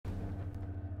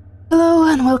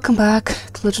And welcome back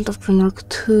to Legend of Grimrock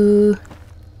 2.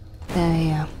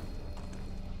 Yeah.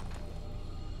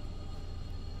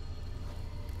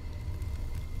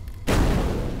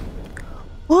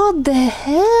 What the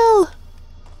hell?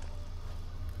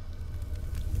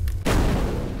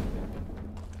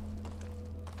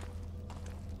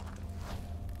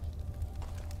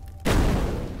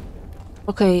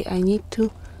 Okay, I need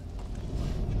to...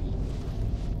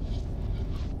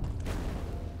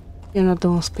 You're not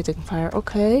the one spitting fire,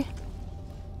 okay.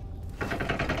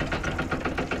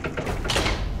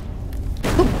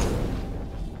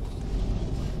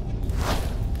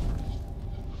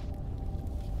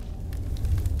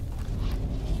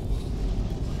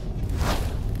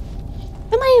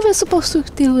 Am I even supposed to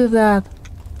deal with that?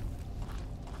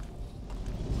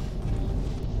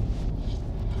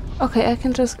 Okay, I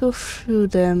can just go through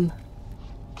them.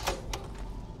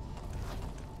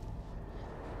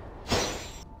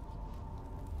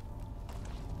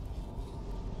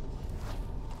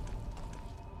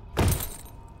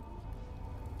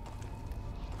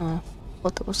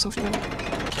 Thought there was something.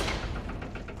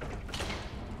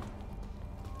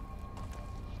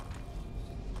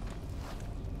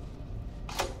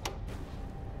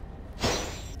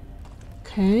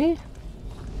 Okay.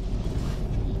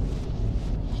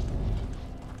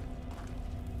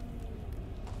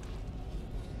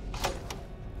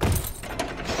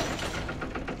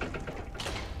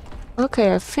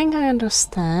 Okay, I think I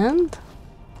understand.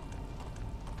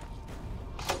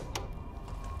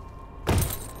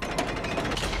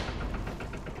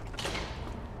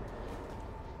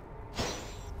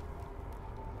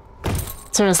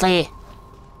 Seriously.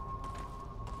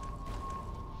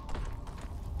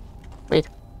 Wait.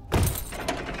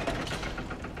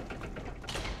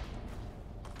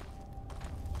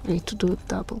 I need to do it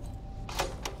double.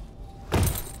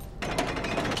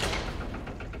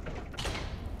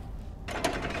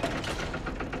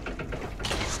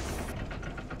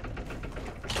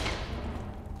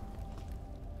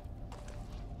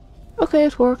 Okay,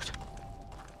 it worked.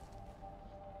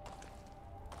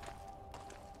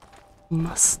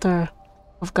 Master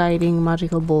of guiding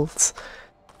magical bolts.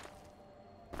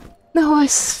 Now I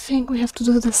think we have to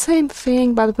do the same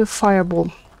thing but with fireball.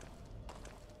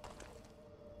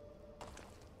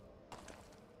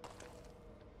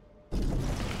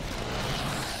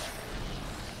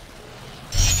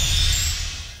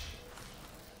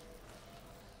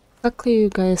 Luckily you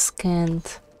guys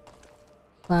can't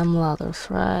climb ladders,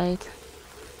 right?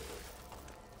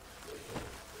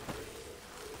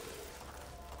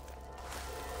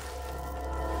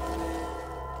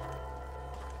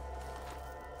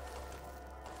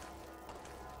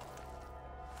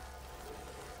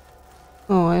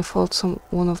 Oh, I thought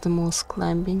one of them was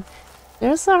climbing.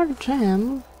 There's our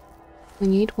gem. We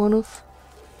need one of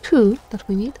two that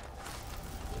we need.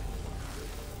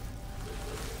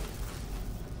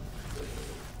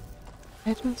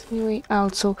 I don't see any way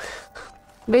out, so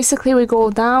basically we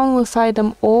go down, we fight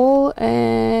them all,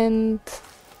 and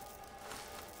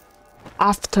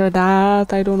after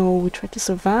that, I don't know, we try to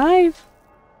survive?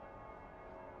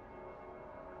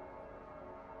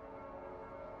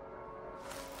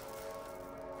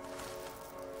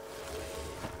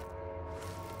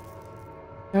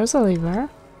 There's a lever.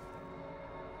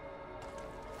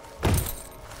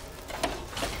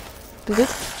 Did it?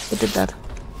 It did that.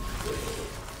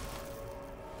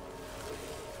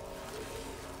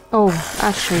 Oh,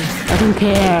 actually, I don't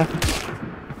care.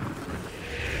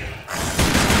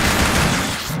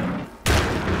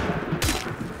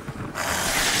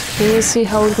 Can you see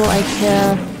how it go? I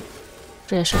care.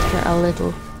 Actually, I should care a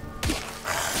little.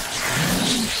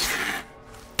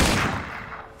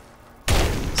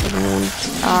 So the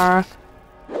wounds are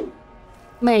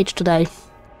mage today.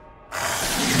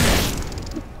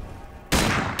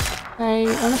 I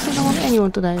honestly don't want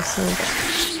anyone today, so...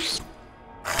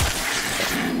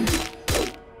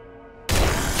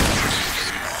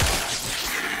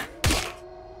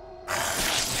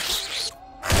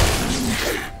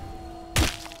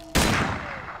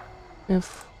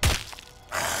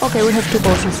 Okay, we have 2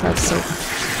 potions left, so...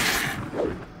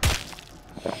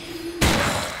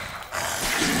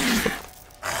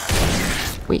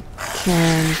 We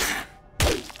can't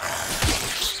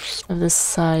have this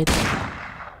side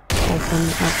open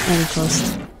at any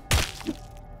cost.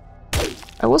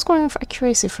 I was going with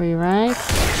accuracy for you, right?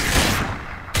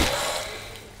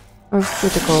 Or with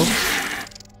critical.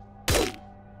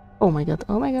 Oh my god,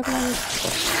 oh my god, oh my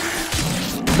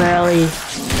god. Barely.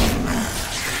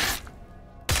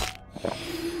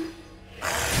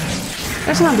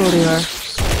 There's another lever.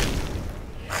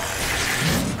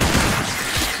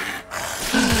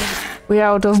 We're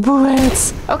out of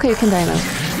bullets! Okay, you can die now.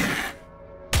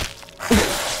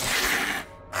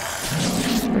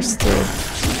 There's still a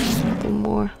couple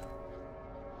more.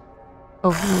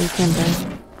 Oh, no, we can't die.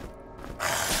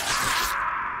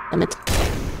 Damn it.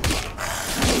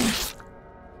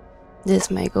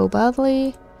 This may go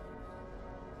badly.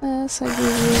 Yes, I give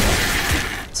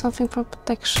you something for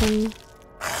protection.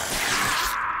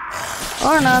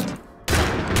 Or not.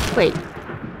 Wait.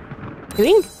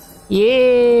 Doing?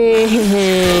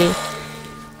 Yay!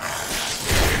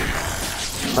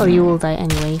 Oh, you will die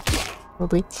anyway.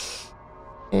 Probably.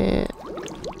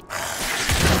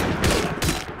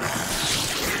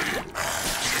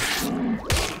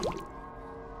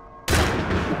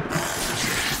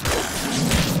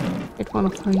 Get one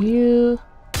for you.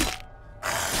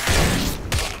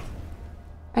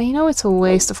 I know it's a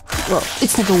waste of... well,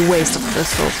 it's not a waste of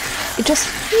crystal. It's just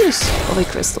use of a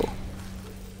crystal.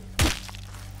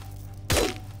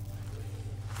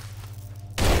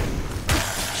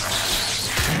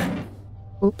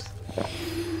 Oops.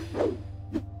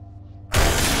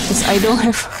 Because I don't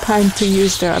have time to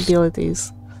use their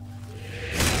abilities.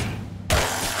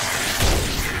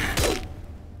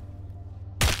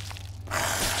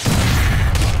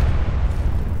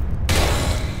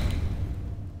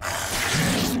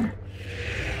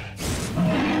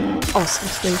 Oh,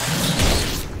 seriously.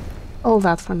 All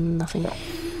that for nothing.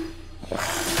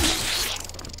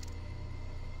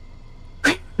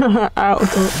 Out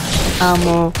of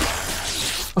ammo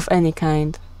of any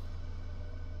kind.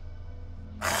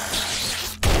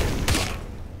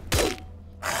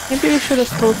 Maybe we should have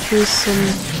taught you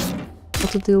some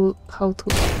how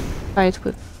to fight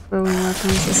with throwing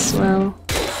weapons as well.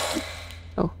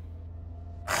 Oh.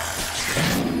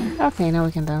 Okay, now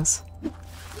we can dance.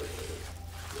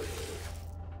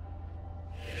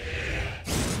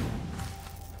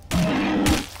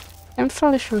 I'm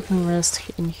fairly sure we can rest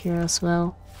in here as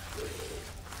well.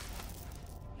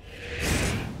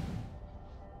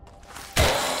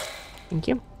 Thank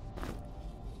you.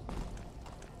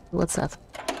 What's that?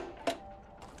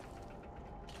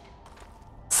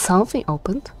 Something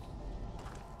opened.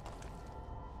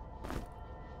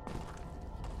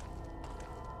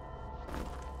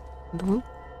 And one.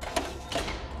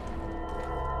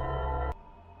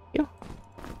 You.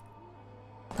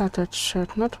 Tattered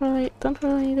shirt. Not really. Don't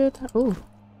really need it. Oh,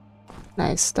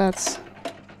 nice. That's. I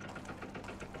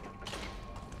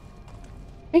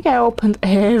think I opened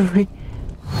every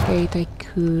gate I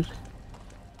could.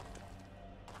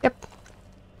 Yep.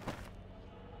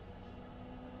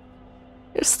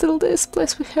 There's still this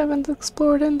place we haven't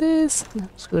explored and this. No,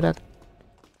 screw that.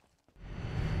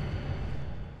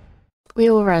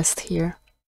 We'll rest here.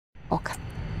 Okay.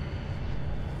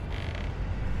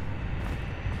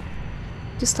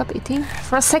 Just stop eating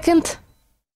for a second.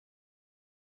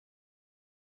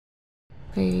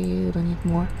 Okay, you don't need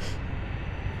more.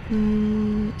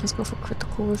 Let's go for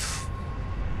critical with...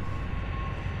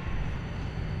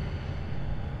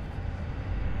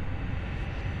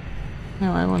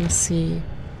 Now I want to see...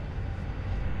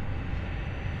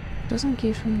 Doesn't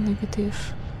give him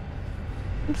negative...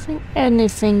 I don't think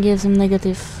anything gives him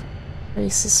negative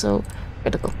races, so...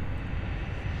 Critical.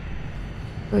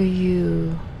 For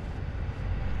you...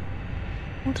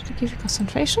 I wanted to give you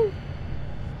concentration?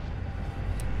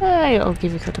 I'll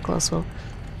give you critical as well.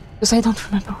 Because I don't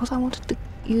remember what I wanted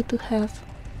you to have.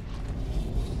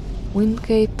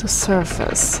 Windgate to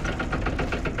surface.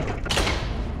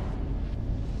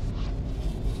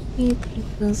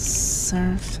 The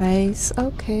surface.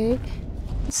 Okay.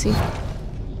 Let's see.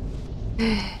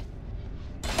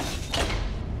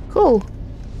 Cool.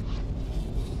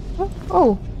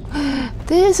 Oh.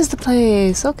 This is the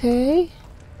place. Okay.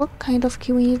 What kind of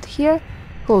key we need here?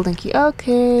 Golden key.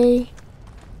 Okay.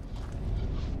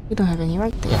 We don't have any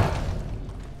right there.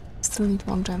 Still need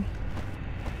one gem.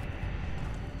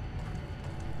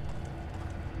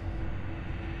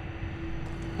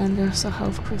 And there's a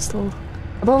health crystal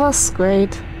above us.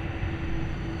 Great.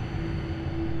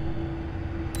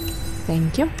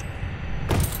 Thank you.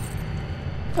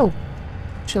 Oh,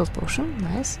 shield potion.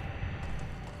 Nice.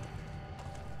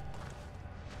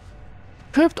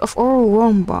 Crypt of Oral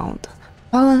Wormbound.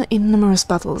 Fallen in numerous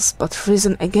battles, but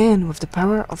risen again with the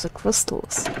power of the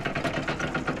crystals.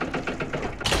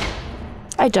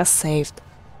 I just saved.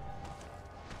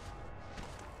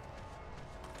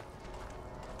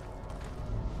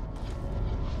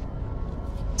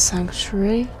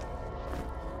 Sanctuary.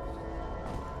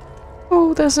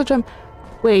 Oh, there's a gem.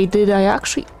 Wait, did I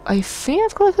actually... I think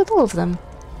I've collected all of them.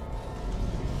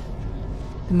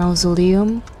 The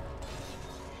mausoleum.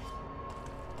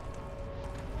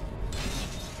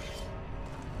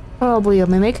 Probably a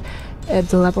mimic. at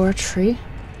the laboratory.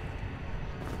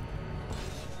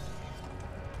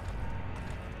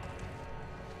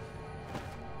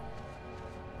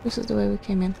 This is the way we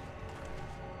came in.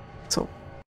 So,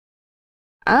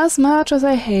 as much as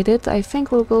I hate it, I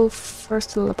think we'll go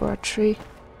first to the laboratory.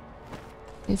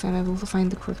 If I'm able to find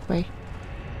the correct way.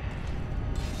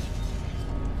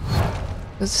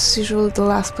 This is usually the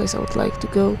last place I would like to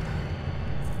go.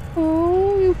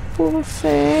 Oh, you poor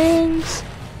things.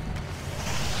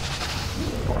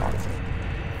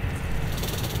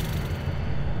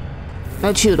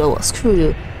 Not you, though. Screw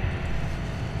you.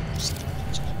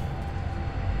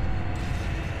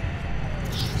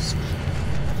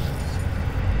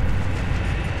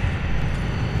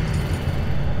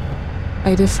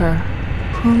 I differ.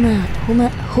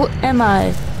 Who am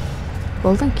I?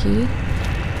 Golden key.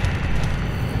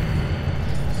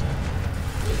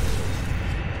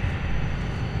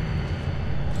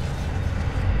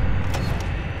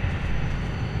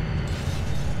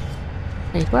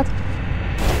 Wait, what?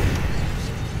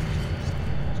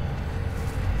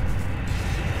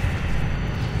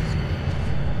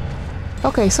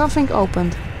 Okay, something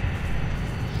opened.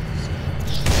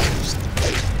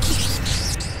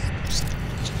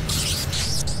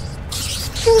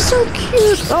 You're so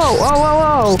cute! Oh, whoa, whoa,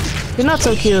 whoa! You're not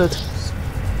so cute.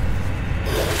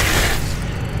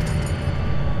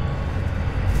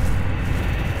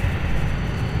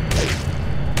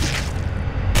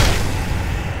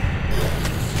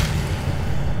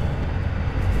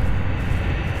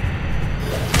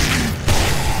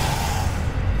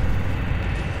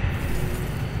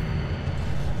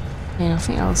 Okay,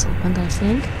 nothing else opened, I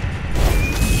think.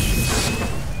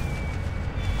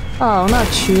 Oh,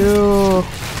 not you.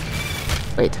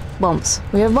 Wait, bombs.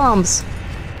 We have bombs.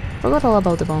 Forgot all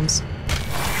about the bombs.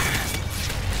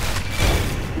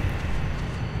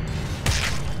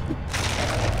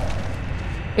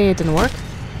 It didn't work.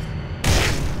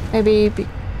 Maybe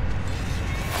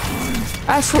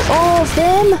I threw all of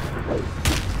them?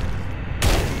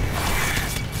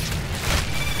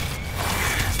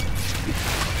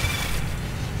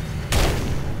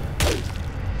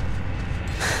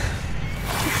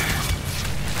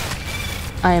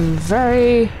 I am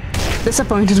very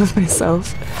disappointed with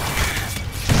myself.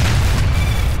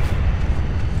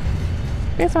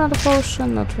 We have another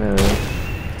potion, not really.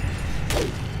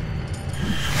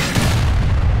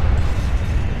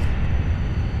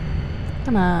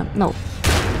 Come on, no.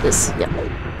 This, yeah.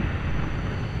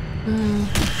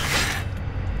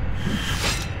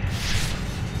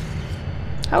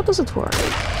 How does it work?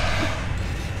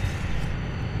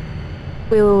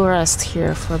 We'll rest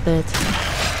here for a bit.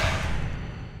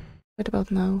 What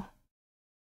about now?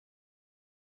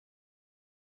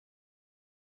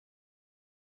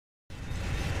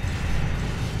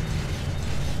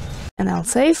 And I'll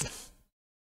save.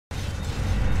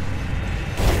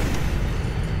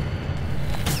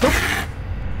 Oop.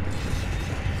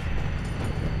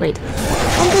 Wait,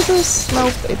 don't do this?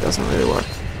 Nope, it doesn't really work.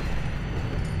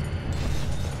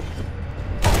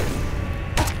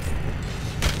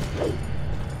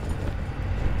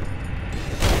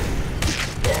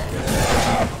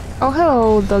 Oh,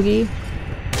 hello, doggy.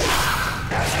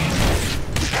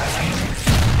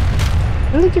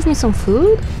 Will you give me some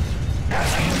food?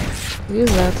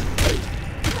 Use that.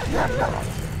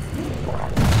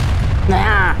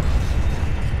 Nah!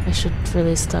 I should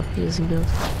really stop using those.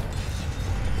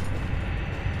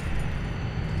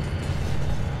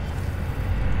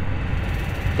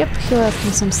 Yep, he left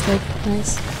me some steak.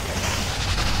 Nice.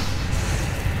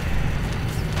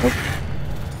 Oh.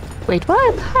 Wait,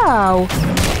 what? How?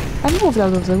 I moved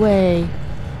out of the way.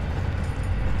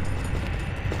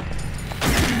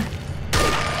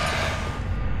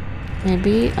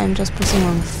 Maybe I'm just pressing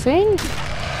wrong thing?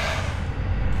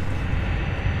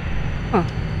 Huh.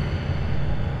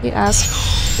 He asked,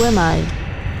 who am I?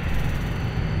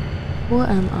 Who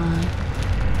am I?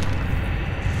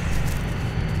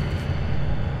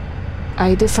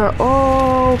 I differ.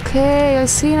 Oh, okay, I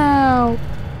see now.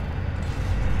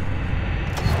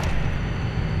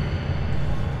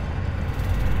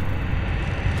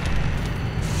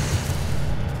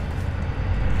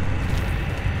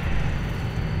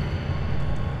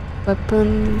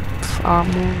 Weapon,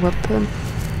 armor, weapon.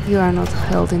 You are not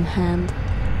held in hand.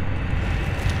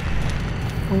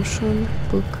 Potion,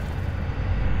 book.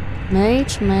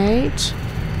 Mage, mage,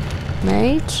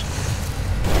 mage.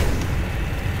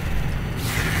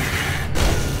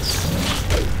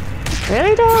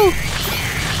 Really though?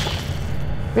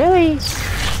 Really?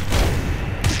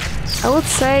 I would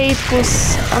say it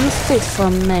was unfit for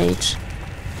a mage.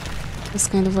 This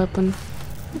kind of weapon.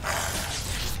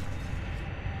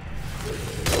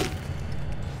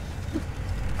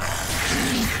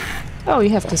 Oh, you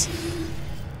have this.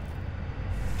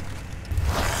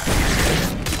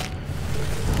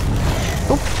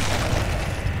 Oh.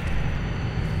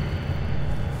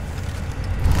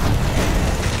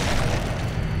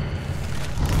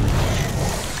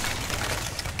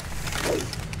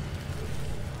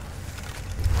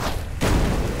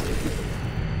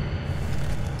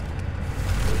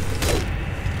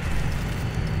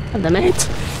 God damn it.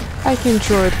 I can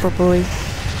draw it properly.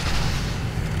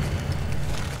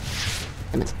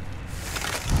 Damn it.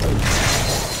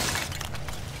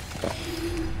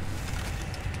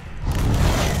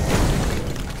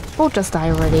 Oh, just die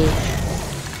already.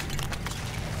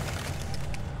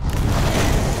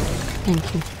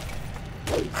 Thank you.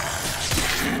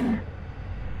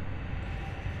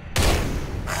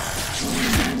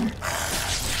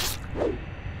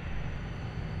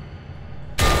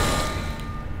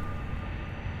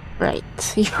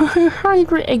 Right. You're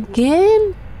hungry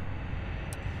again?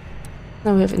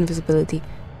 Now we have invisibility.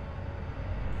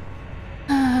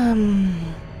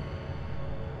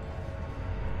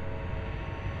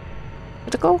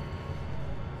 Critical?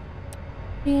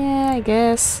 Yeah, I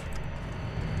guess.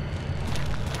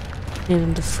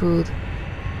 Even the food.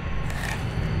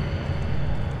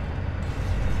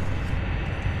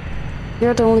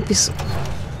 You're the only piece.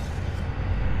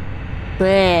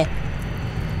 Bleh.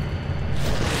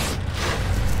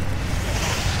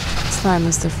 Slime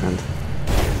is different.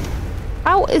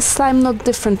 How is slime not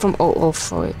different from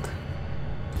oilfloic?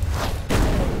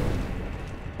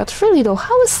 But really though,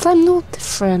 how is slime not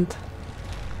different?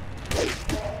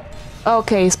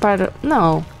 Okay, spider.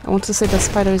 No, I want to say that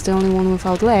spider is the only one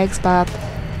without legs, but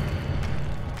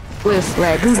with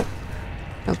legs,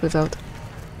 not without.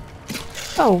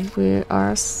 Oh, we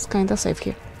are kinda safe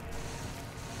here.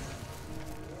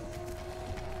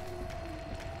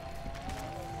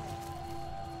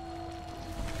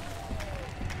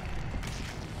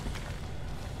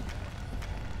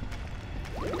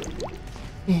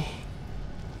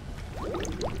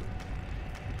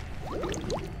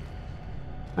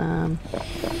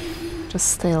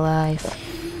 Just stay alive.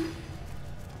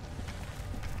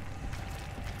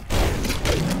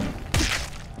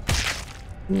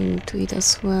 Need to eat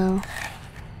as well.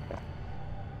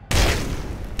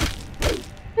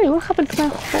 Hey, what happened to my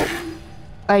whole...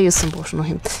 I used some potion on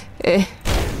him.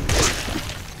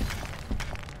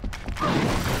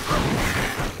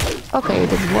 Okay, it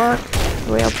didn't work.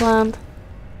 Real planned.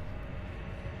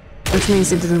 Which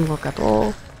means it didn't work at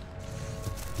all.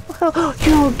 Oh,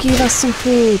 you give us some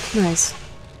food. Nice.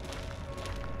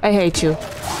 I hate you.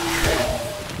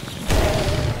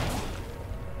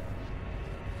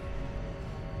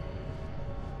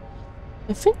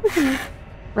 I think we can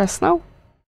rest now.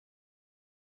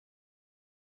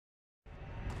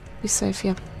 Be safe,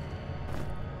 yeah.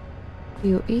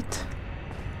 You eat.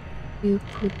 You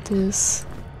put this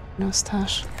in your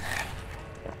stash.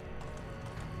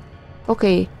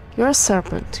 Okay, you're a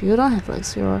serpent. You don't have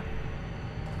legs. You're...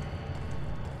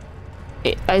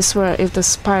 I swear, if the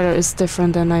spider is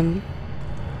different, then I'm...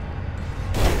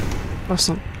 Or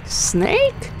some...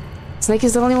 Snake? Snake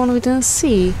is the only one we didn't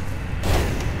see.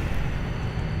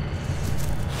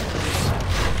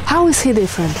 How is he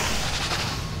different?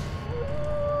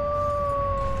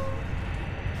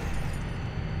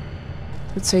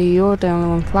 Let's say you're the only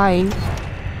one flying.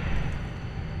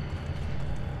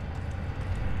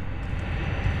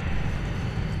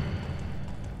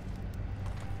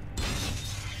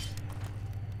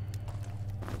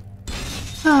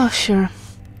 Oh, sure.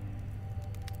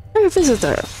 You're a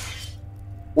visitor.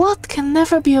 What can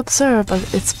never be observed,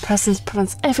 but its presence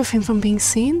prevents everything from being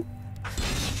seen?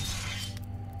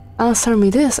 Answer me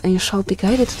this, and you shall be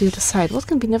guided to the other side. What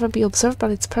can never be observed,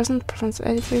 but its presence prevents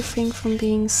everything from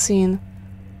being seen?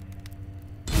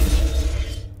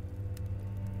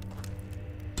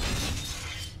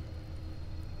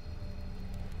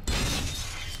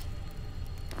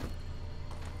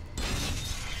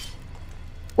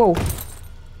 Whoa.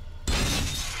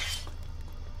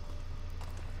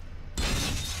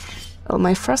 Well,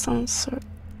 my first answer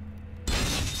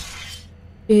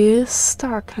is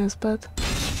darkness, but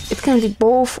it can be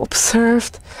both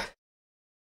observed.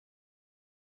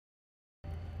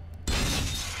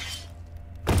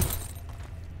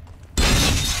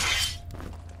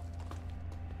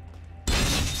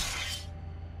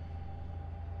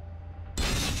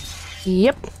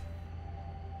 Yep.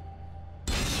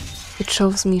 It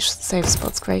shows me safe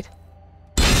spots, great.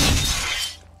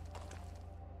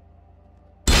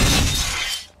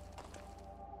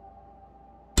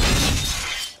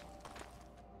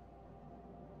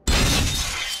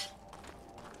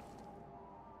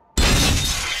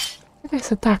 Okay,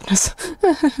 so darkness.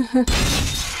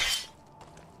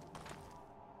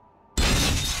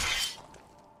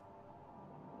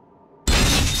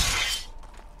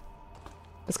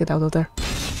 Let's get out of there.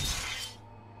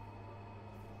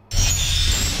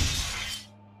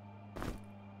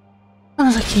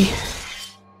 Another key.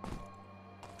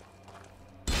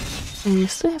 And you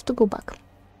still have to go back.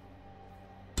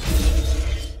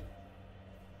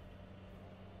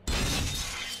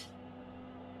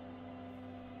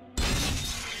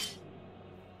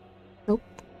 Nope.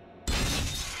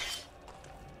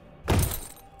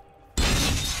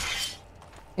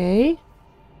 Okay.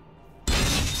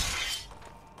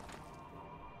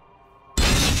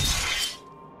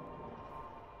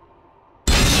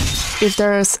 If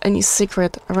there's any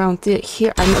secret around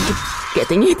here, I'm not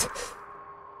getting it.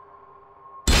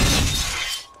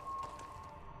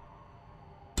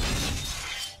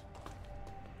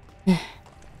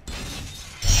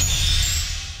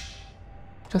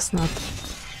 Just not.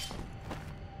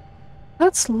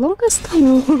 That's longest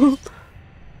tunnel.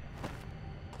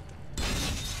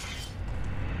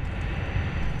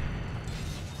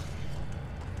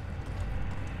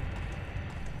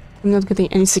 I'm not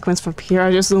getting any secrets from here.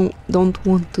 I just don't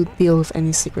want to deal with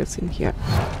any secrets in here.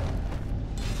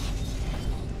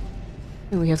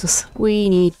 And we have this. We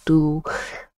need to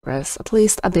rest at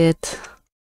least a bit.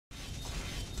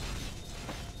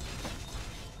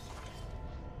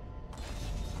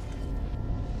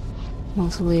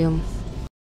 Mausoleum.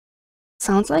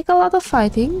 Sounds like a lot of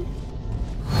fighting.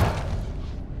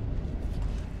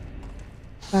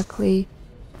 Exactly.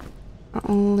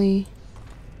 Only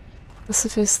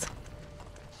pacifist.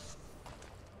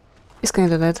 He's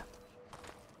kinda dead.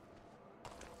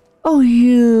 Oh,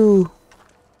 you!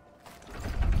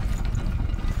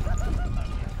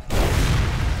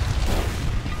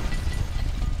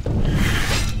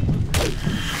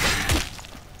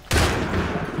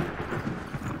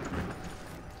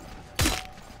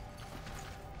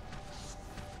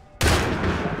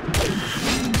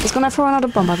 He's gonna throw another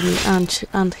bomb at me,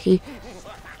 and he...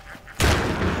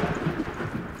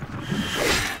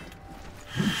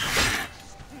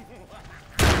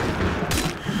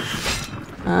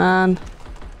 And...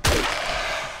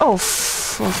 Oh,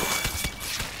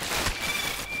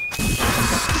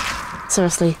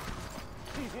 seriously.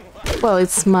 Well,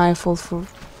 it's my fault for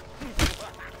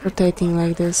rotating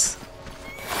like this.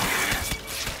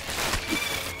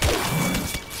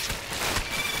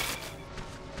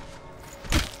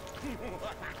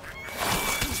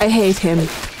 I hate him.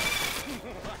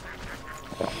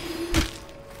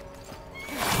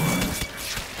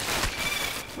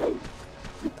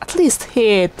 At least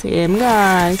hit him,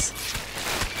 guys.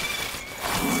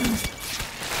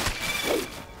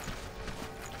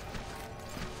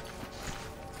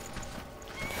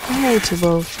 I hate you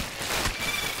both.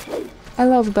 I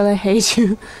love you, but I hate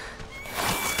you.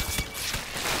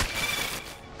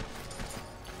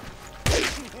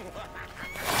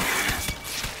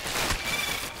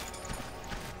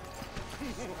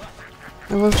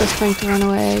 I was just trying to run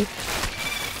away.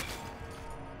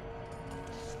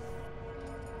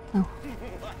 Oh.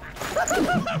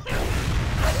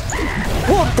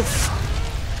 What the f-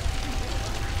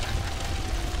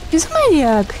 He's a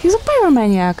maniac! He's a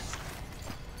pyromaniac!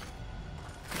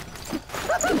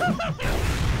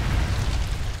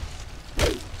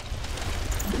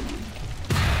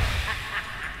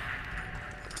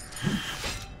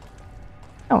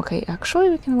 Okay, actually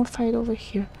we can fight over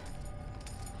here.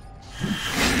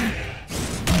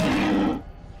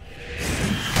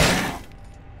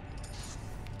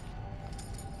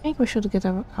 I think we should get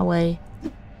away.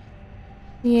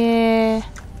 Yeah.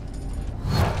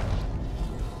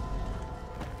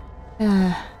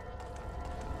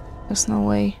 There's no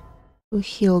way to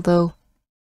heal though.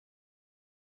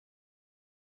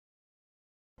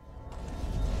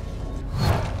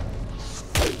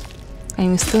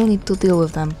 And we still need to deal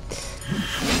with them.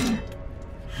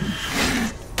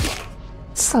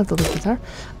 It's a little bit better.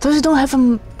 Though you don't have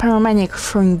a pyromaniac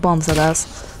throwing bombs at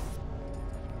us.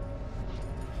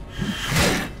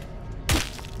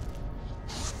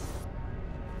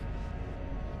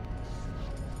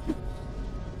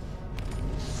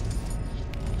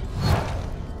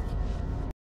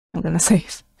 I'm gonna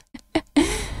save.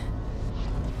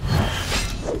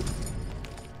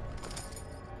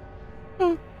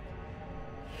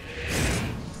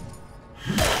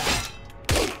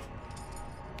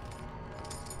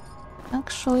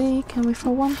 Actually, can we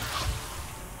throw one?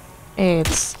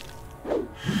 It's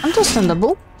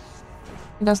understandable.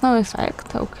 It has no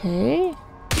effect, okay.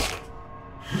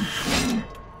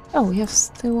 Oh, we have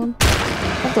still one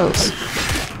of those.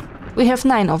 We have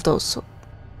 9 of those, so...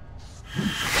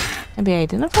 Maybe I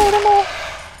didn't throw them all?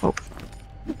 Oh.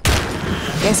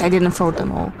 Yes, I didn't throw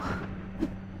them all.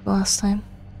 Last time.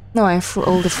 No, I threw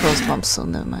all the frost bombs, so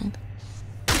never mind.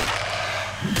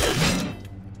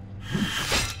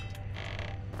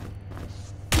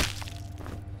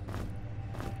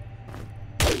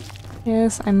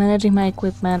 Yes, I'm managing my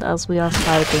equipment as we are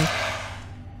fighting.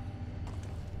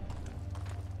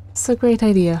 It's a great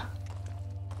idea.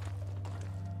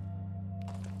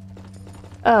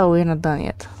 Oh, we're not done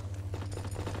yet.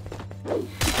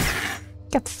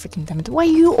 God freaking damn it. Why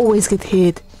you always get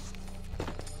hit?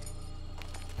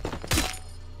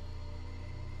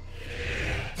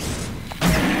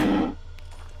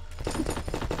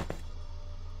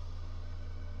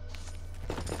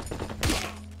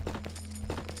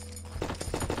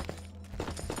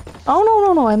 Oh, no,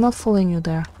 no, no, I'm not following you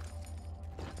there.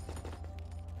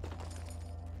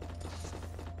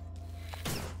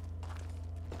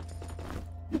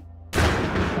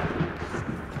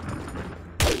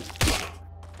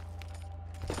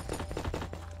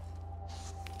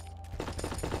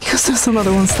 Because there's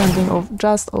another one standing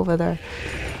just over there.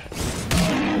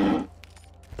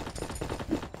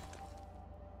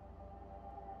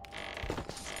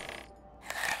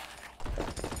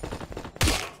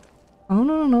 Oh,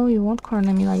 no, no, no, you won't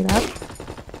corner me like that.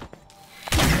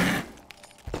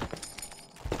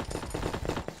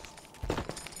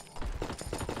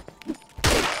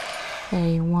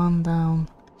 Okay, one down.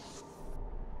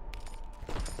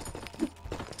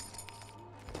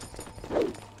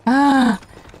 Ah!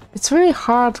 It's really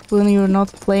hard when you're not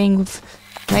playing with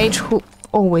mage who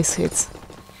always hits.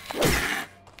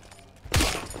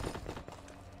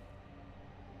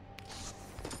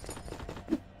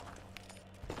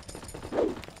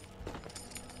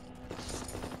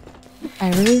 I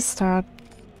really start...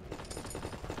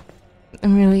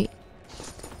 I'm really...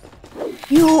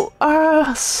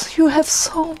 You have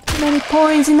so many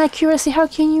points in accuracy, how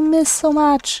can you miss so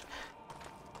much?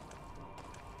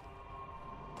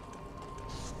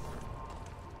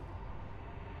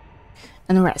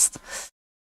 And rest.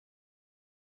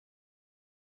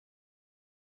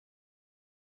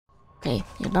 Okay,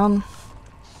 you're done.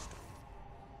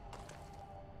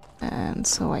 And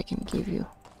so I can give you...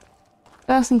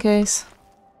 Just in case.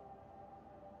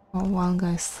 Oh, one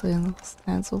guy still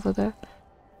stands over there.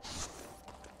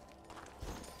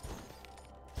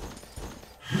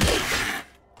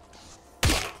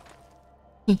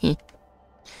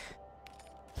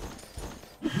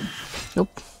 Nope.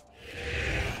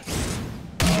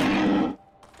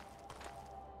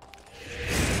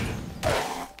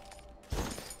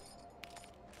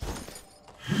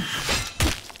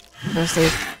 Seriously.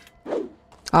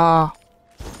 Ah.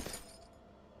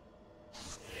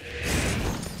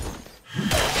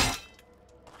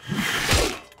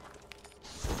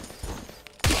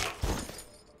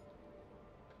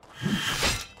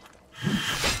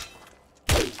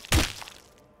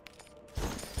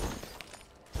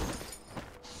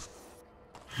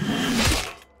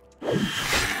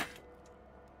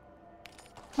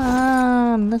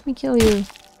 Let me kill you.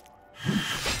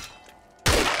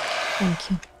 Thank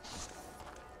you.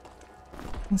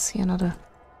 Let's see another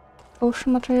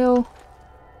potion material.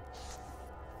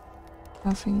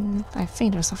 Nothing. I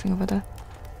think there's something over there.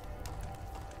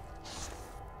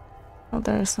 Oh,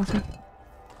 there is nothing.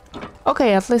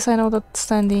 Okay, at least I know that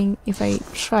standing, if I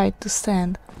tried to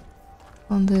stand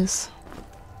on this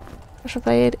pressure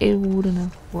plate, it wouldn't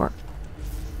have worked.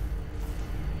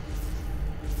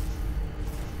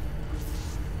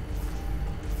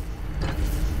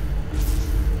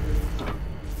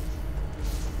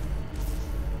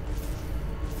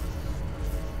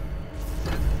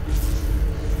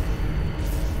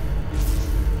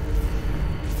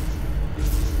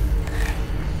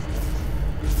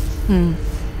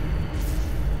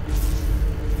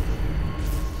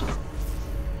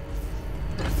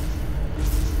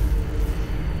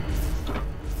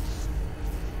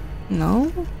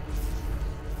 No?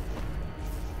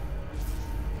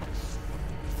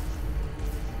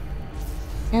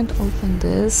 Can't open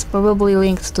this. Probably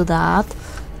linked to that.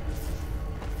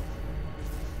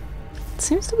 It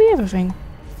seems to be everything.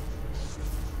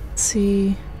 Let's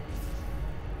see.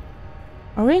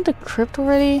 Are we in the crypt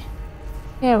already?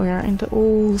 Yeah, we are in the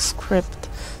old crypt.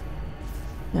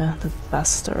 Yeah, the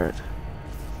bastard.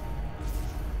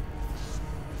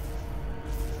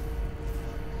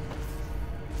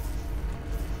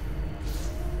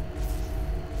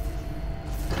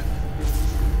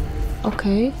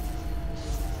 Okay.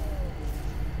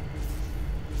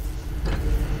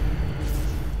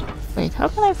 Wait, how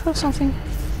can I throw something?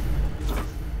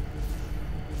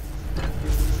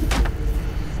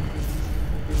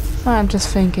 Oh, I'm just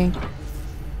thinking.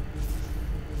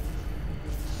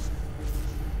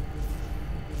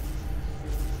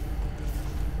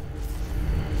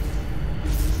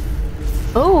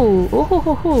 Oh, oh, ho,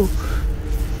 ho, ho.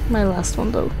 My last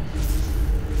one though.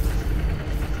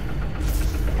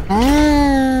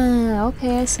 Ah,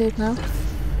 okay, I see it now.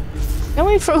 Can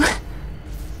we throw?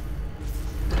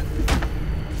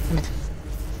 Damn it.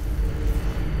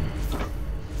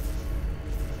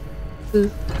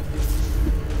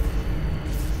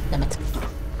 Damn it.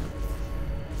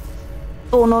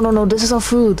 Oh no no no, this is our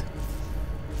food.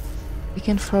 We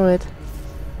can't throw it.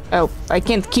 Oh, I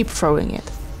can't keep throwing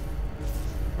it.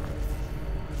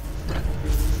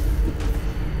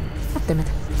 God damn it.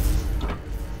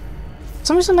 For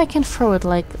some reason I can't throw it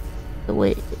like the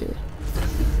way...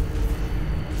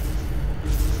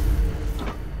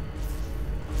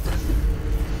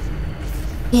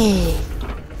 Yay!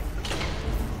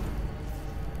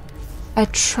 I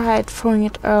tried throwing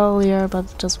it earlier, but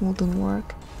it just wouldn't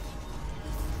work.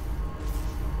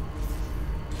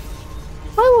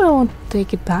 Why would I want to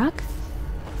take it back?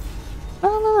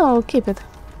 No, keep it.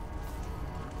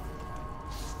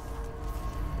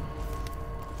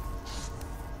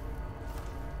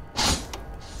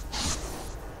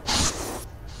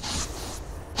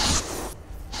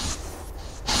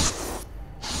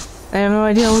 I have no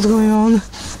idea what's going on.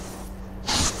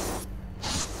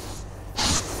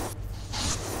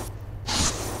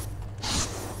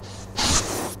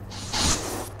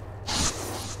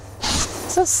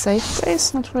 Is that a safe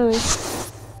place? Not really.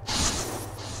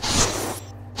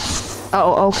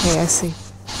 Oh, okay, I see.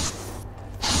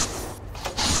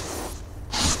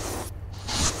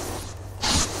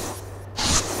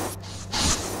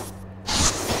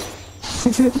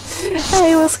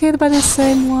 I was hit by the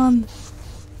same one.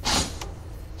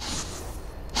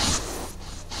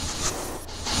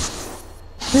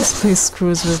 This place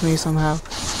screws with me somehow.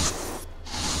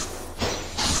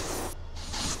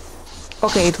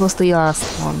 Okay, it was the last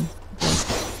one.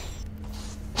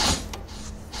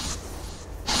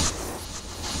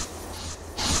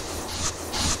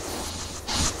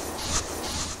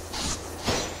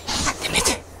 God damn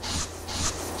it!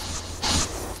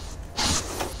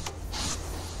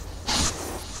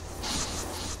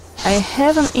 I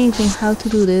have an inkling how to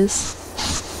do this.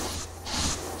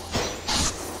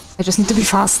 I just need to be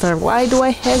faster. Why do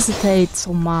I hesitate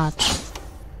so much?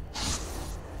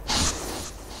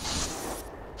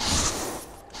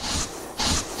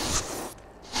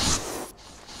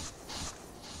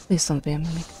 Please don't be a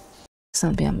mimic. Please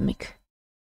don't be a mimic.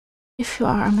 If you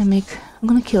are a mimic, I'm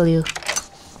gonna kill you.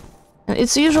 And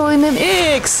it's usually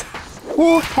mimics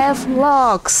who have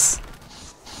locks.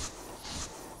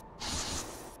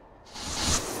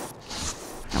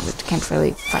 No, we can't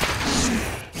really fight.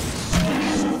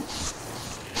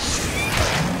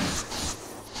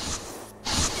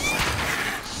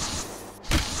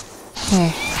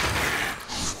 Okay.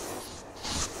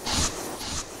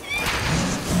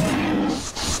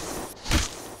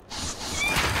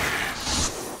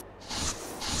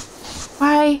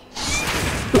 Why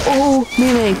do all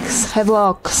mimics have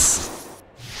locks?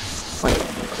 Wait.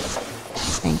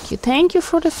 Thank you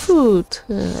for the food.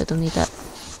 I don't need that.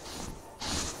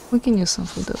 We can use some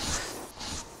food though.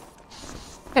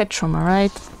 Pet trauma,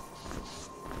 right?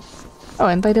 Oh,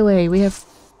 and by the way, we have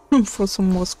room for some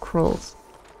more scrolls.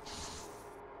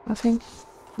 Nothing?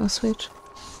 No switch?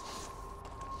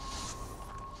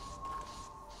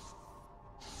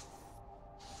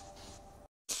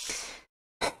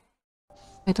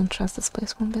 I don't trust this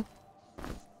place one bit.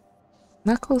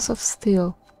 Knuckles of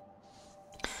Steel.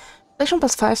 Protection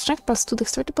plus 5, strength plus 2,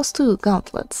 dexterity plus 2,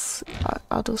 gauntlets.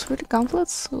 Are those really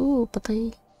gauntlets? Ooh, but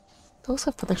those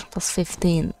have protection plus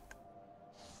 15.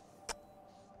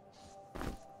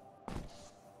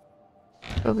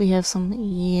 But we have some,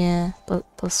 yeah,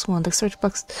 plus 1, dexterity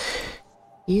plus...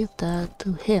 Give that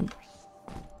to him.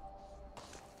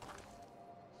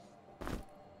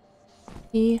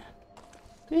 Yeah.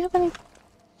 Do you have any?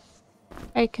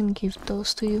 I can give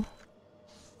those to you.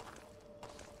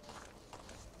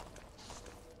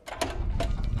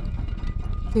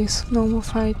 Please, no more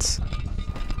fights.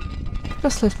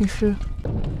 Just let me through.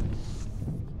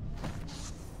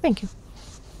 Thank you.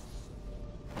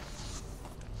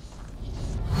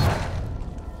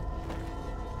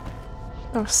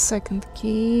 Our second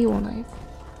key, one knife.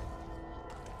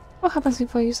 What happens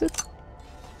if I use it?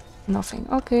 Nothing,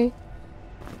 okay.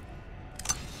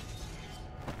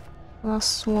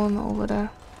 Last one over there.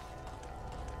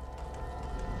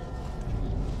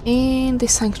 In the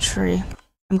sanctuary.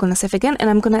 I'm gonna save again and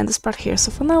I'm gonna end this part here.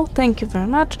 So for now, thank you very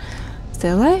much. Stay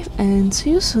alive and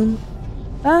see you soon.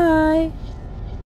 Bye!